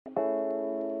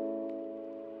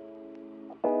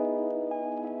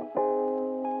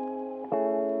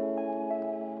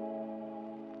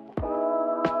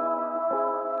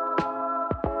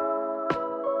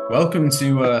Welcome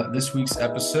to this week's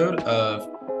episode of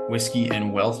Whiskey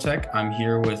and Wealth Tech. I'm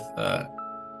here with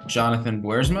Jonathan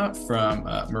Boersma from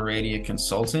Meradia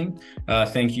Consulting.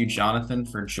 Thank you, Jonathan,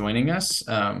 for joining us.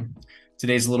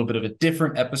 Today's a little bit of a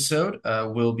different episode.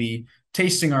 We'll be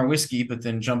tasting our whiskey, but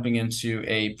then jumping into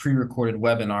a pre-recorded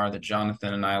webinar that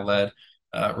Jonathan and I led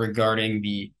regarding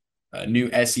the new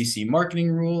SEC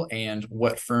marketing rule and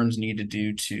what firms need to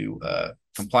do to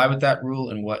comply with that rule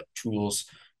and what tools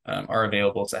are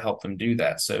available to help them do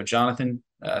that. So, Jonathan,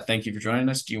 thank you for joining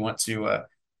us. Do you want to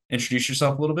introduce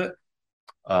yourself a little bit?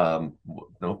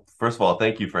 No, first of all,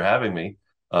 thank you for having me.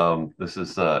 This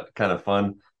is kind of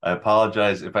fun. I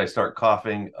apologize if I start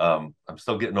coughing. I'm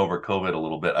still getting over COVID a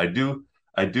little bit. I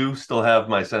do still have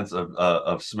my sense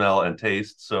of smell and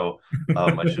taste, so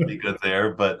I should be good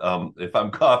there. But if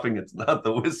I'm coughing, it's not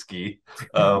the whiskey.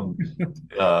 Um,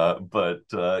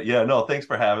 yeah, no, thanks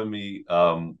for having me.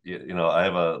 I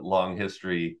have a long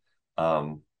history.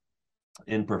 Um,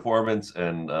 in performance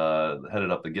and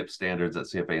headed up the GIPS standards at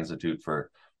CFA Institute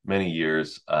for many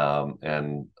years,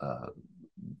 and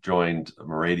joined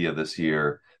Meradia this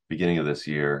year, beginning of this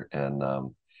year, and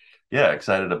yeah,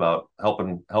 excited about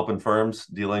helping firms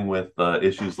dealing with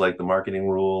issues like the marketing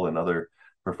rule and other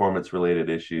performance related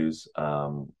issues.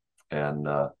 And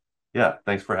Yeah,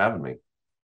 thanks for having me.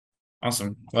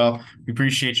 Awesome. Well, we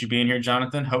appreciate you being here,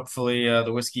 Jonathan. Hopefully,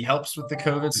 the whiskey helps with the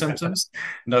COVID symptoms.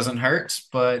 Doesn't hurt.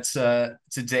 But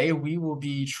today we will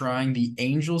be trying the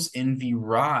Angel's Envy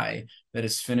Rye that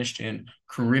is finished in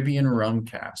Caribbean rum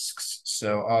casks.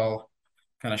 So I'll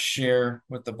kind of share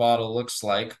what the bottle looks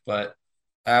like, but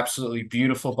absolutely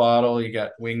beautiful bottle. You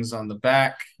got wings on the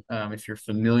back. If you're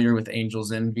familiar with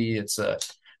Angel's Envy, it's a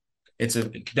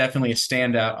definitely a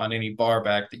standout on any bar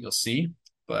back that you'll see.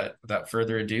 But without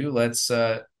further ado, let's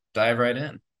dive right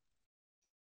in.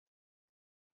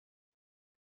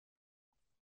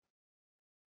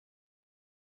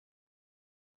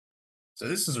 So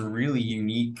this is a really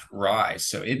unique rye.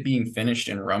 So it being finished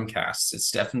in rum casks,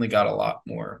 it's definitely got a lot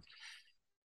more,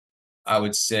 I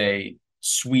would say,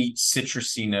 sweet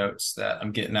citrusy notes that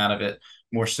I'm getting out of it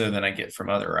more so than I get from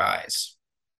other ryes.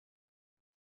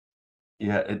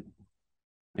 Yeah, it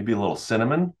maybe a little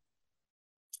cinnamon.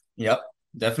 Yep,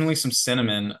 definitely some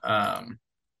cinnamon.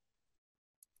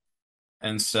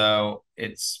 And so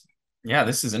it's yeah,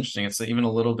 this is interesting. It's even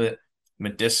a little bit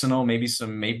medicinal, maybe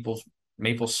some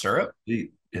maple syrup.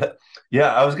 Yeah,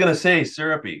 yeah, I was gonna say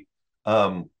syrupy.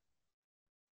 Um,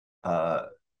 uh,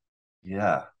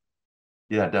 yeah,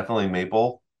 yeah, definitely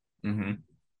maple. Hmm.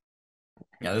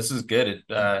 Yeah, this is good.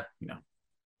 It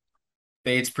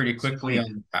fades pretty quickly on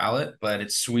Sweet. the palate, but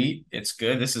it's sweet. It's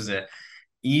good. This is a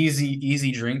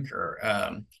easy drinker.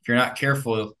 If you're not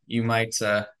careful, you might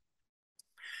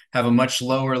have a much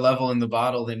lower level in the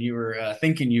bottle than you were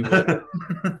thinking you would.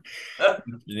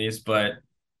 These, but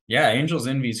yeah, Angel's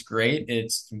Envy is great.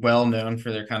 It's well known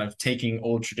for their kind of taking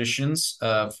old traditions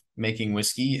of making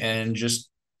whiskey and just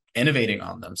innovating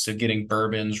on them. So getting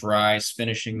bourbons, rye,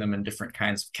 finishing them in different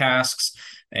kinds of casks.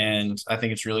 And I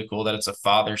think it's really cool that it's a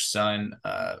father-son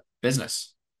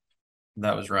business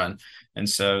that was run. And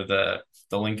so the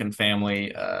Lincoln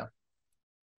family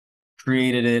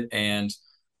created it and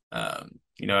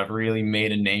have really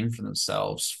made a name for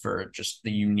themselves for just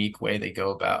the unique way they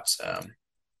go about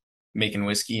making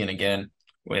whiskey. And again,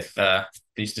 with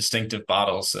these distinctive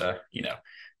bottles,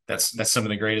 that's some of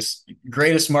the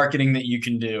greatest marketing that you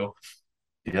can do.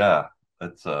 Yeah,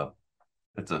 it's a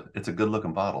good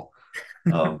looking bottle.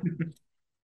 It's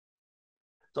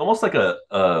almost like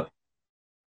a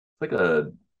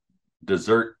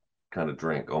dessert kind of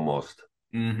drink almost.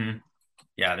 Hmm.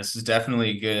 Yeah, this is definitely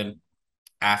a good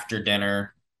after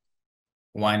dinner,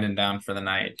 winding down for the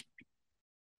night.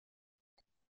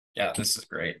 Yeah, this is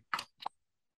great.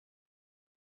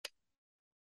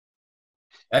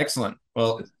 Excellent.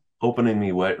 Well, It's opening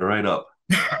me right up.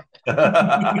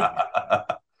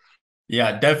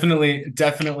 yeah, definitely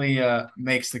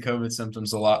makes the COVID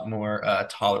symptoms a lot more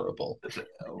tolerable.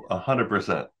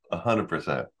 100%,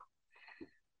 100%.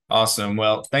 Awesome.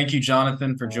 Well, thank you,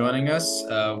 Jonathan, for joining us.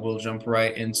 We'll jump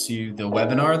right into the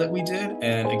webinar that we did.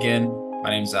 And again, my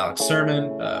name is Alex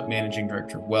Sermon, Managing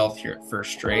Director of Wealth here at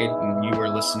First Trade, and you are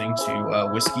listening to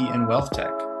Whiskey and Wealth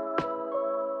Tech.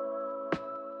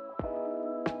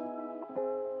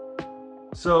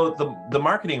 So the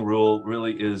marketing rule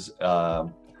really is a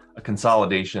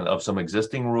consolidation of some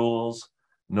existing rules,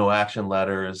 no action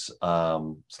letters,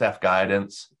 staff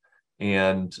guidance,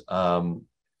 and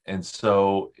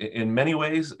in many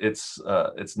ways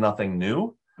it's nothing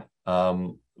new,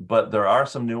 but there are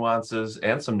some nuances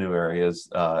and some new areas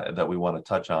that we want to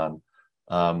touch on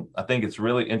I think it's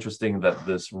really interesting that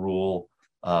this rule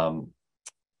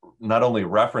not only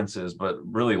references, but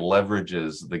really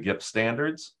leverages the GIPS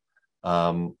standards.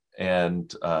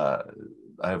 And I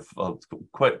have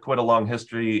quite a long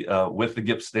history with the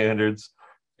GIPS standards,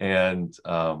 and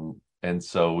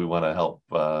so we want to help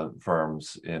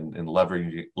firms in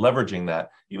leveraging that.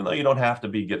 Even though you don't have to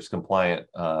be GIPS compliant,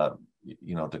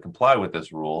 to comply with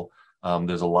this rule,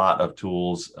 there's a lot of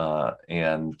tools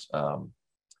and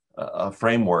a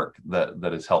framework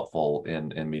that is helpful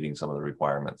in meeting some of the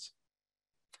requirements.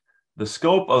 The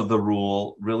scope of the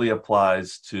rule really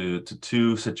applies to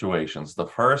two situations. The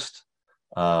first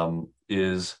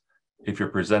is if you're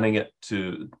presenting it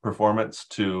to performance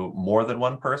to more than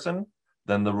one person,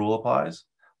 then the rule applies.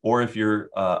 Or if you're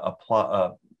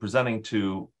presenting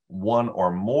to one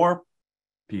or more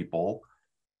people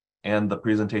and the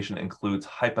presentation includes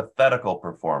hypothetical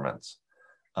performance.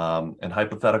 And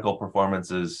hypothetical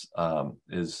performance is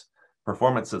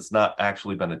performance that's not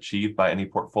actually been achieved by any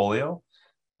portfolio.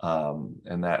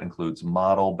 And that includes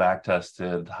model,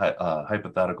 back-tested,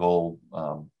 hypothetical,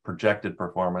 projected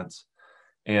performance.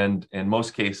 And in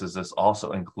most cases, this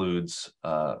also includes,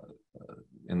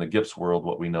 in the GIPS world,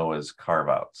 what we know as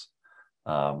carve-outs.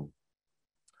 All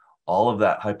of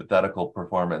that hypothetical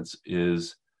performance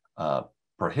is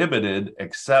prohibited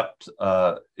except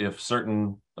if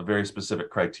certain very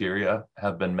specific criteria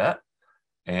have been met.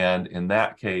 And in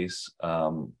that case,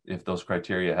 if those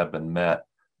criteria have been met,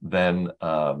 then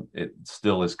it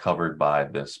still is covered by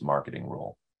this marketing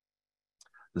rule.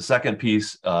 The second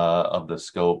piece of the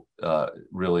scope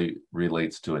really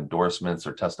relates to endorsements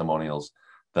or testimonials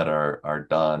that are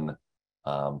done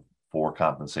for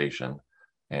compensation.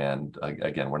 And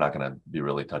again, we're not going to be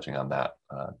really touching on that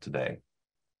today.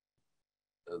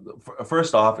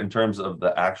 First off, in terms of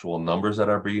the actual numbers that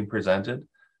are being presented,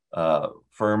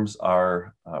 firms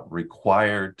are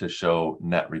required to show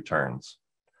net returns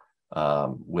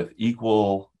with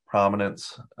equal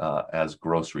prominence as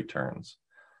gross returns.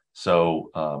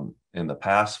 So in the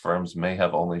past, firms may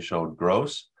have only showed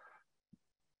gross,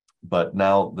 but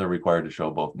now they're required to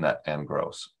show both net and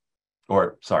gross.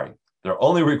 Or sorry, they're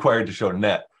only required to show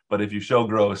net, but if you show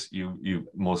gross, you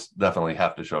most definitely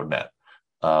have to show net.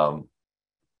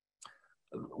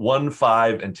 1,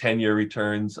 5, and 10-year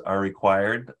returns are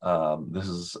required. This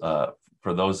is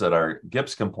for those that are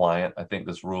GIPS compliant. I think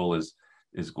this rule is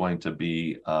going to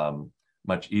be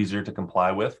much easier to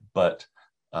comply with, but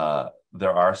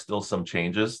there are still some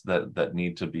changes that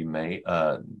need to be made,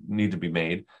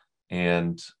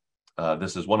 and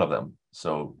this is one of them.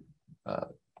 So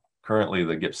currently,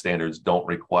 the GIPS standards don't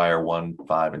require 1,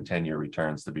 5, and 10-year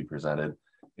returns to be presented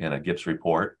in a GIPS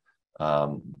report,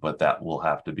 but that will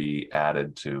have to be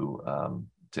added to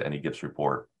any GIPS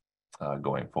report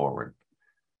going forward.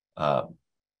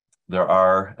 There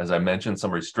are, as I mentioned,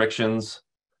 some restrictions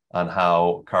on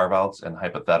how carve-outs and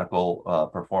hypothetical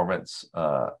performance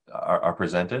are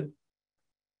presented.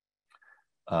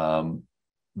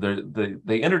 They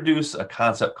introduce a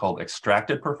concept called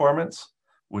extracted performance,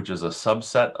 which is a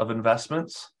subset of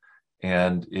investments.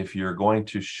 And if you're going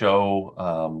to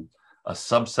show a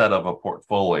subset of a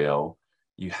portfolio,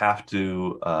 you have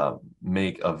to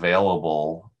make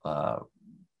available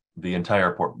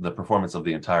the performance of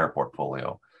the entire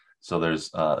portfolio. So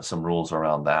there's some rules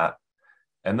around that.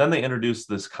 And then they introduced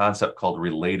this concept called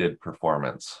related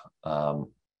performance,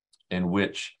 in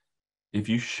which if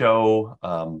you show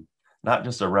not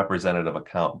just a representative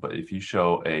account, but if you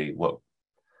show what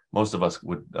most of us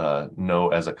would know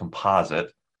as a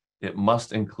composite, it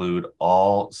must include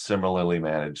all similarly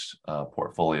managed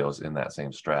portfolios in that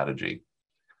same strategy.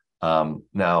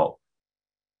 Now,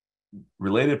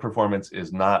 related performance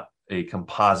is not a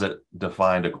composite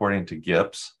defined according to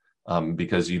GIPS,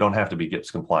 because you don't have to be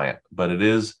GIPS compliant, but it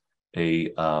is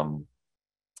a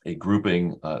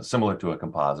grouping similar to a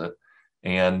composite.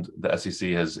 And the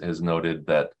SEC has noted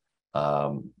that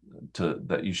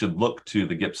that you should look to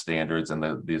the GIPS standards and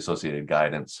the associated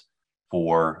guidance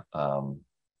for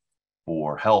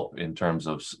help in terms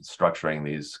of structuring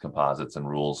these composites and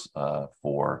rules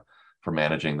for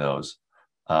managing those.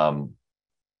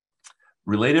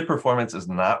 Related performance is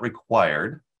not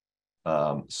required.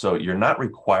 So you're not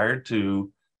required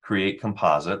to create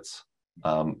composites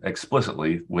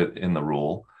explicitly within the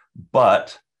rule,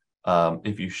 but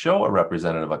if you show a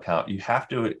representative account, you have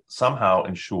to somehow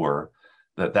ensure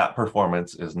that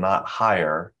performance is not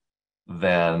higher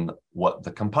than what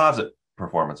the composite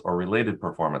performance or related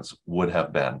performance would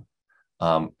have been.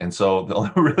 And so the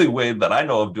only really way that I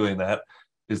know of doing that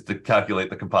is to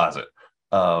calculate the composite.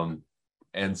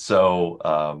 And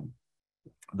so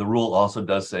the rule also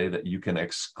does say that you can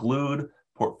exclude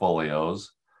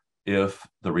portfolios if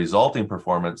the resulting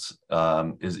performance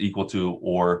is equal to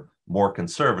or more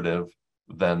conservative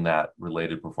than that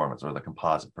related performance or the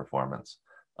composite performance.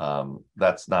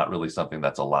 That's not really something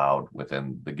that's allowed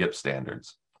within the GIPS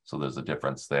standards. So there's a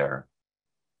difference there.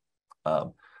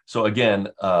 So again,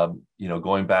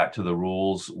 going back to the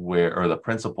rules or the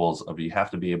principles of, you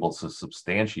have to be able to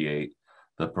substantiate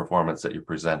the performance that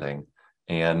you're presenting,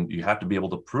 and you have to be able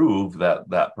to prove that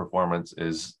that performance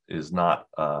is not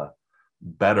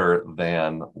better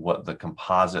than what the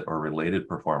composite or related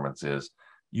performance is.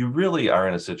 You really are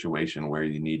in a situation where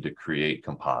you need to create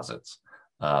composites.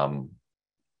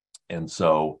 And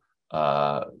so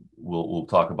we'll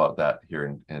talk about that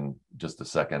here in just a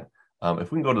second.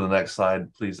 If we can go to the next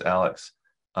slide, please, Alex.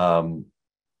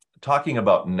 Talking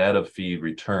about net of fee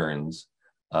returns,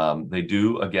 they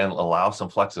do, again, allow some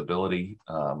flexibility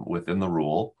within the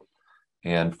rule.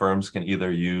 And firms can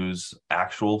either use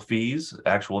actual fees,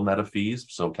 actual net of fees,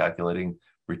 so calculating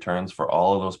returns for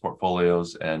all of those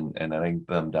portfolios and netting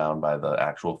them down by the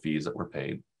actual fees that were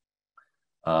paid.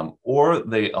 Or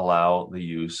they allow the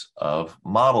use of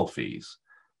model fees.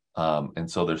 And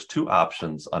so there's two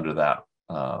options under that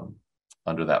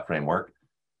framework.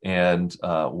 And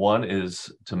one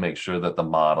is to make sure that the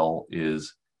model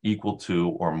is equal to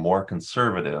or more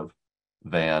conservative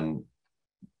than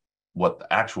what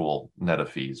the actual net of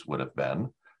fees would have been.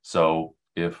 So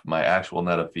if my actual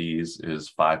net of fees is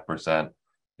 5%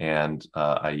 and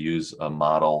I use a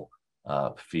model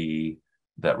fee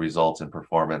that results in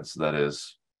performance that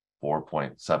is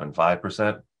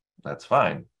 4.75%, that's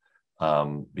fine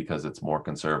because it's more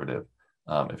conservative.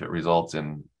 If it results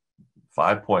in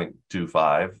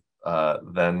 5.25,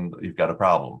 then you've got a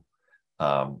problem.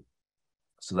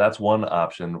 So that's one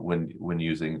option when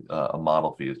using a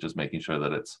model fee, is just making sure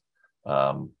that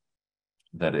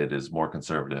it is more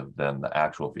conservative than the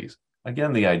actual fees.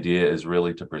 Again, the idea is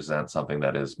really to present something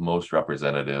that is most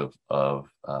representative of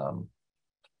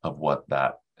what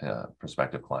that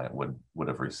prospective client would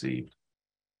have received.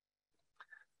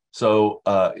 So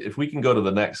if we can go to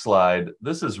the next slide,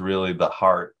 this is really the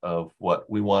heart of what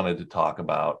we wanted to talk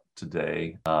about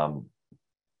today.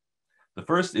 The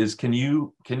first is, can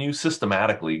you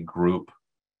systematically group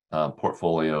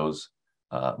portfolios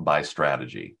by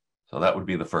strategy? So that would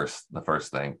be the first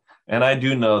thing. And I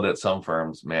do know that some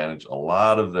firms manage a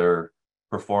lot of their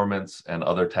performance and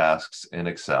other tasks in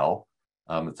Excel.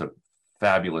 It's a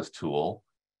fabulous tool,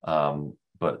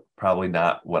 but probably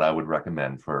not what I would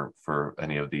recommend for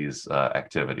any of these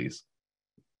activities.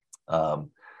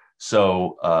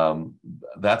 So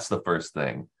that's the first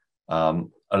thing.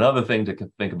 Another thing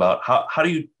to think about, how do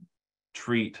you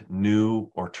treat new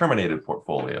or terminated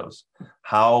portfolios?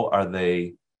 How are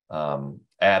they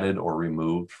added or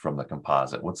removed from the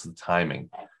composite? What's the timing?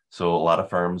 So a lot of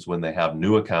firms, when they have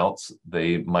new accounts,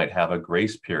 they might have a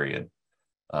grace period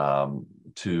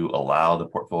to allow the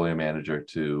portfolio manager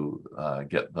to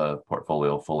get the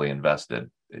portfolio fully invested.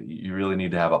 You really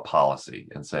need to have a policy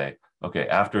and say, okay,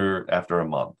 after a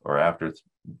month or after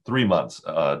 3 months,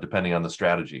 depending on the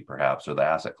strategy perhaps or the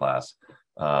asset class,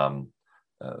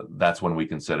 that's when we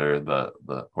consider the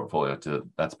portfolio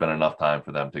that's been enough time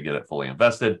for them to get it fully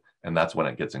invested, and that's when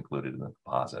it gets included in the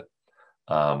composite.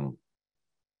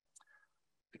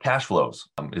 Cash flows.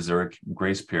 Is there a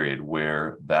grace period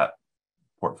where that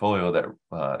portfolio that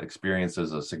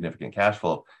experiences a significant cash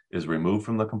flow is removed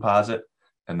from the composite,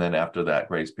 and then after that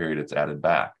grace period, it's added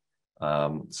back?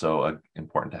 So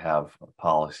important to have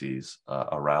policies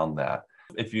around that.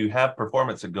 If you have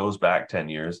performance that goes back 10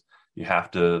 years, you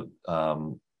have to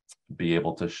be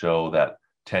able to show that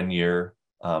 10-year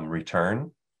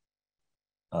return.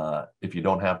 If you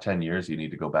don't have 10 years, you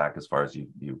need to go back as far as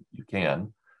you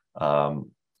can.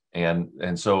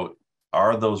 And so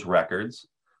are those records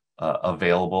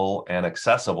available and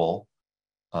accessible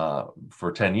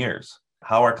for 10 years?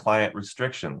 How are client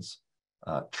restrictions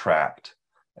tracked,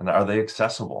 and are they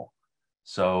accessible?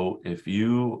 So if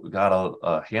you got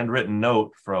a handwritten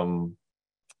note from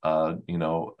a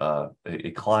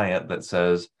client that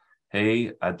says,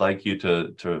 hey, I'd like you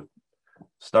to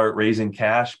start raising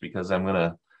cash because I'm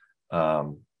going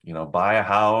to buy a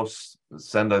house,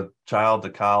 send a child to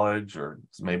college, or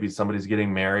maybe somebody's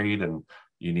getting married and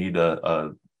you need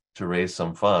to raise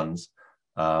some funds.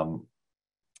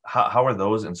 How are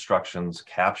those instructions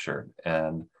captured?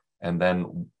 And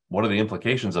then what are the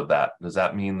implications of that? Does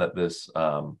that mean that this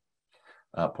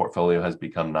portfolio has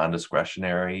become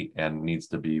non-discretionary and needs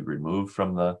to be removed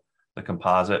from the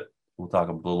composite? We'll talk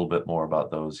a little bit more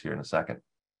about those here in a second.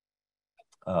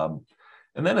 And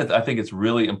then I think it's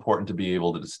really important to be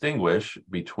able to distinguish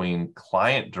between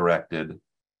client-directed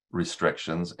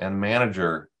restrictions and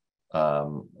manager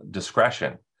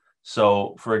discretion.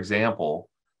 So, for example,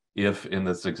 if in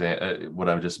this example, what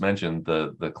I've just mentioned,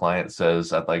 the client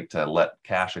says, I'd like to let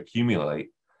cash accumulate,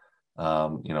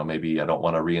 maybe I don't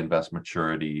want to reinvest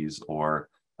maturities, or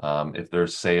if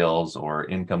there's sales or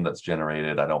income that's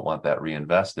generated, I don't want that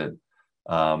reinvested.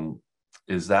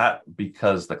 Is that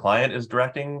because the client is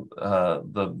directing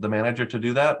the manager to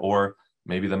do that? Or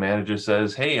maybe the manager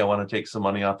says, hey, I want to take some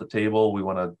money off the table. We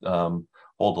want to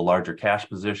hold a larger cash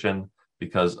position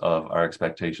because of our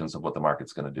expectations of what the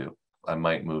market's going to do. I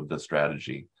might move the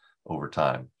strategy over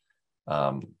time.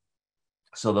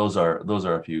 So those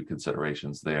are a few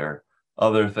considerations there.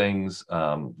 Other things,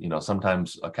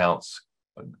 sometimes accounts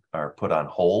are put on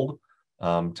hold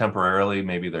temporarily.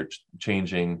 Maybe they're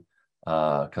changing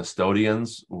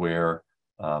custodians where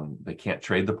they can't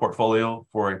trade the portfolio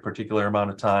for a particular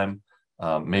amount of time.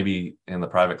 Maybe in the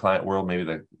private client world, maybe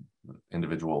the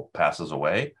individual passes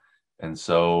away. And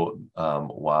so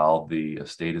while the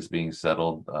estate is being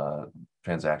settled,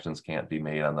 transactions can't be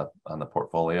made on the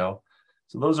portfolio.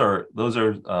 So those are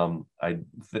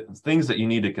things that you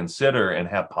need to consider and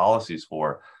have policies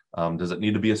for. Does it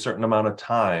need to be a certain amount of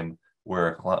time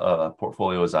where a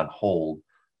portfolio is on hold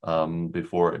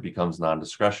before it becomes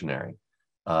non-discretionary?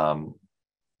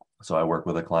 So I work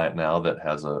with a client now that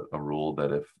has a rule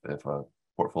that if a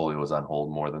portfolio is on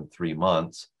hold more than 3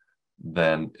 months,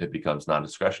 then it becomes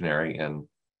non-discretionary. And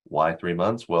why 3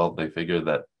 months? Well, they figure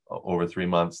that over 3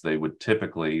 months, they would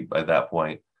typically, by that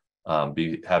point,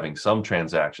 be having some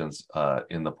transactions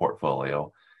in the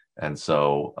portfolio. And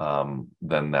so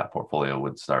then that portfolio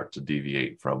would start to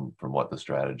deviate from what the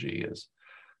strategy is.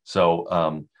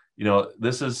 So,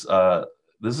 this is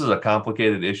a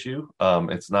complicated issue.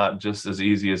 It's not just as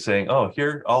easy as saying, oh, here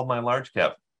are all my large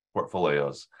cap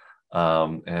portfolios.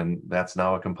 And that's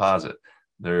now a composite.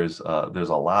 There's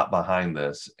a lot behind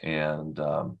this, and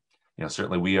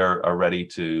certainly we are ready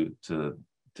to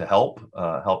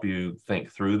help you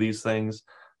think through these things,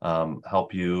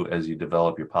 help you as you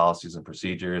develop your policies and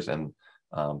procedures and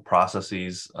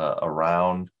processes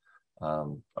around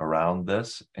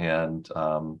this, and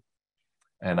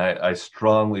I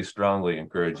strongly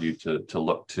encourage you to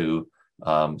look to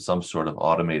some sort of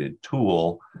automated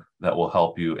tool that will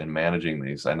help you in managing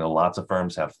these. I know lots of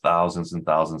firms have thousands and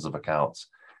thousands of accounts,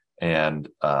 and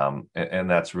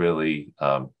that's really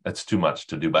it's too much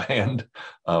to do by hand.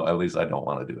 At least I don't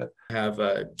want to do it. I have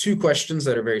two questions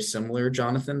that are very similar,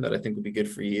 Jonathan, that I think would be good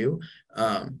for you.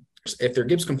 If they're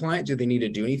GIPS compliant, do they need to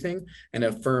do anything? And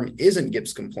if a firm isn't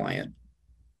GIPS compliant,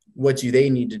 what do they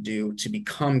need to do to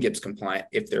become GIPS compliant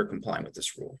if they're complying with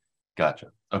this rule?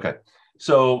 Gotcha. Okay.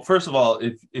 So first of all,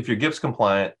 if you're GIPS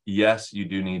compliant, yes, you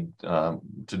do need to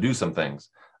do some things.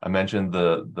 I mentioned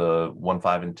the 1,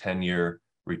 5, and 10-year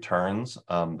returns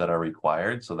that are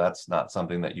required. So that's not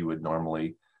something that you would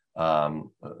normally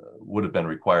would have been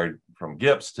required from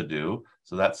GIPS to do.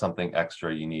 So that's something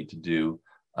extra you need to do.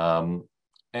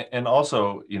 And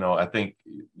also, I think,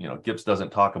 GIPS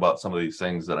doesn't talk about some of these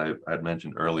things that I'd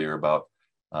mentioned earlier about,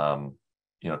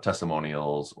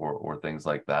 testimonials or things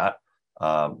like that.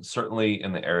 Certainly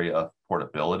in the area of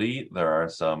portability, there are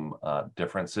some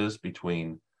differences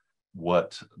between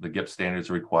what the GIPS standards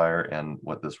require and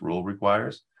what this rule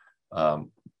requires.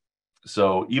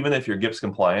 So even if you're GIPS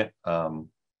compliant,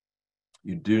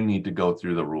 you do need to go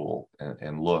through the rule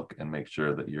and look and make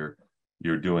sure that you're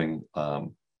doing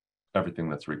everything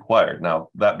that's required. Now,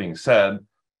 that being said,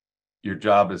 your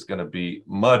job is going to be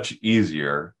much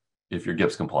easier if you're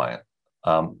GIPS compliant.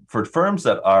 For firms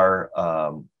that are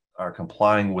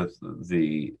complying with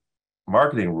the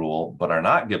marketing rule but are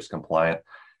not GIPS compliant,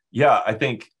 yeah, I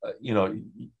think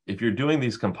if you're doing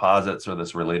these composites or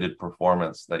this related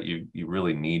performance that you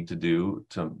really need to do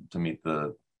to meet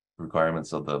the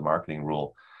requirements of the marketing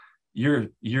rule, you're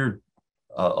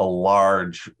a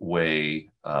large way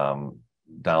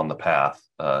down the path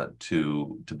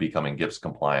to becoming GIPS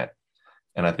compliant.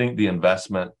 And I think the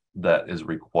investment that is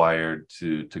required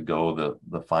to go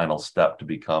the final step to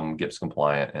become GIPS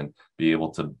compliant and be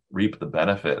able to reap the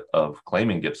benefit of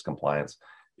claiming GIPS compliance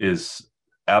is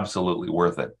absolutely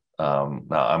worth it. Now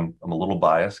I'm a little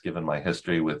biased given my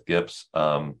history with GIPS,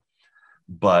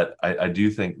 but I do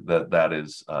think that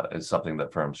is something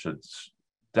that firms should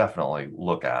definitely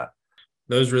look at.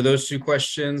 Those were those two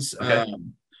questions. Okay.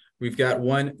 We've got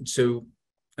one. So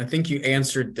I think you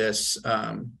answered this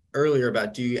earlier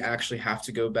about, do you actually have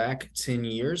to go back 10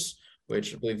 years?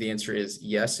 Which I believe the answer is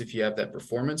yes, if you have that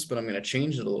performance, but I'm going to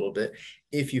change it a little bit.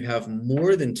 If you have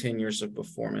more than 10 years of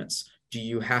performance, do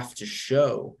you have to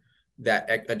show that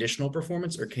additional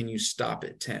performance, or can you stop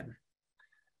at 10?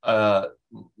 uh,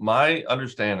 my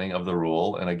understanding of the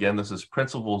rule, and again, this is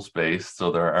principles based,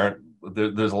 so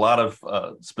there's a lot of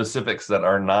specifics that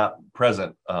are not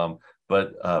present.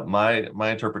 But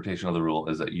my interpretation of the rule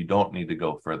is that you don't need to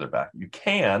go further back. You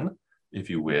can, if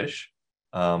you wish,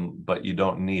 but you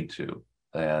don't need to.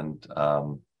 And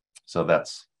so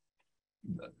that's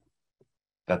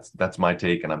my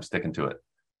take, and I'm sticking to it.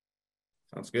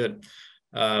 Sounds good.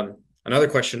 Another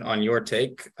question on your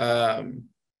take.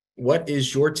 What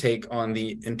is your take on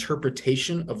the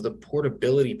interpretation of the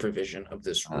portability provision of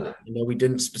this rule? I know we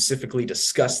didn't specifically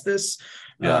discuss this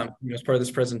Yeah. as part of this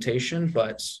presentation,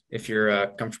 but if you're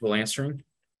comfortable answering.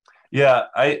 Yeah,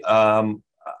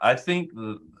 I think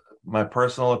my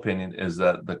personal opinion is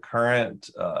that the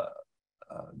current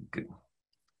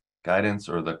guidance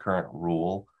or the current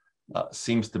rule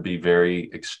seems to be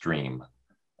very extreme,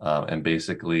 and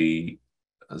basically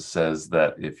says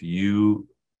that if you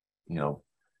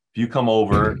come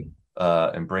over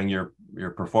and bring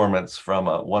your performance from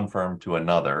one firm to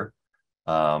another,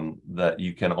 that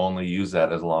you can only use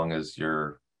that as long as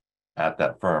you're at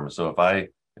that firm. So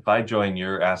if I join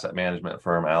your asset management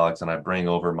firm, Alex, and I bring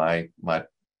over my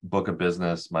book of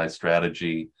business, my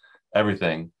strategy,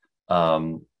 everything,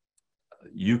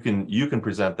 you can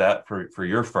present that for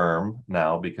your firm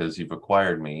now because you've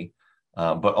acquired me,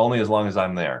 but only as long as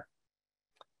I'm there,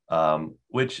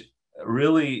 which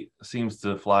really seems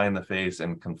to fly in the face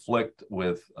and conflict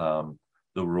with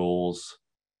the rules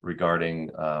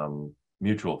regarding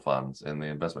mutual funds in the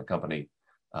Investment Company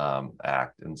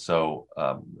Act. And so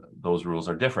those rules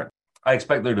are different. I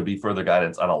expect there to be further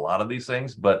guidance on a lot of these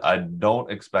things, but I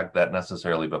don't expect that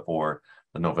necessarily before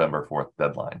the November 4th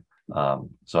deadline.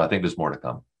 So I think there's more to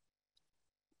come.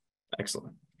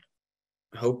 Excellent.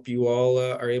 Hope you all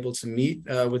are able to meet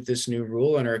with this new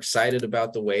rule and are excited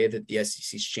about the way that the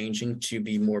SEC is changing to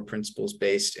be more principles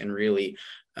based and really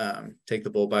take the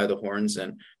bull by the horns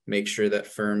and make sure that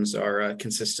firms are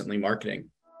consistently marketing.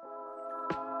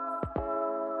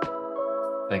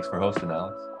 Thanks for hosting,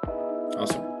 Alex.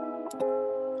 Awesome.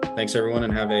 Thanks, everyone,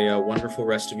 and have a wonderful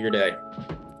rest of your day.